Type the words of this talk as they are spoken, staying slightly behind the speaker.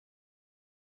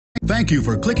Thank you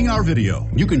for clicking our video.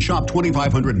 You can shop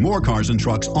 2,500 more cars and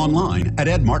trucks online at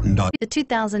edmartin.com. The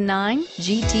 2009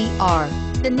 GT-R.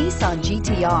 The Nissan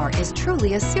GT-R is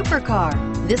truly a supercar.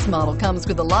 This model comes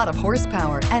with a lot of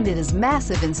horsepower and it is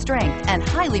massive in strength and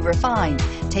highly refined,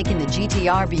 taking the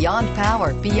GT-R beyond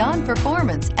power, beyond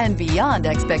performance, and beyond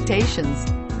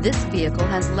expectations. This vehicle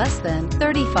has less than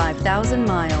 35,000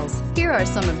 miles. Here are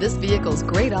some of this vehicle's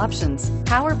great options: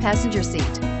 power passenger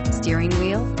seat, steering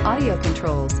wheel audio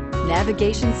controls,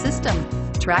 navigation system,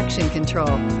 traction control,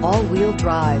 all-wheel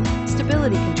drive,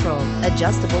 stability control,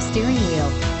 adjustable steering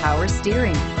wheel, power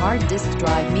steering, hard disk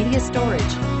drive media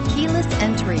storage, keyless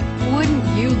entry. Wouldn't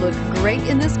you look great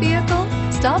in this vehicle?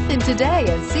 Stop in today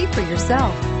and see for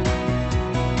yourself.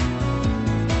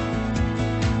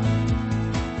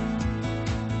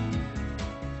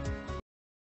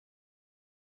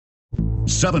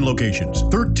 7 locations,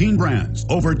 13 brands,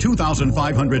 over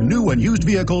 2,500 new and used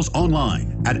vehicles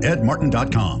online at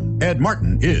edmartin.com. Ed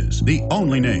Martin is the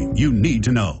only name you need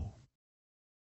to know.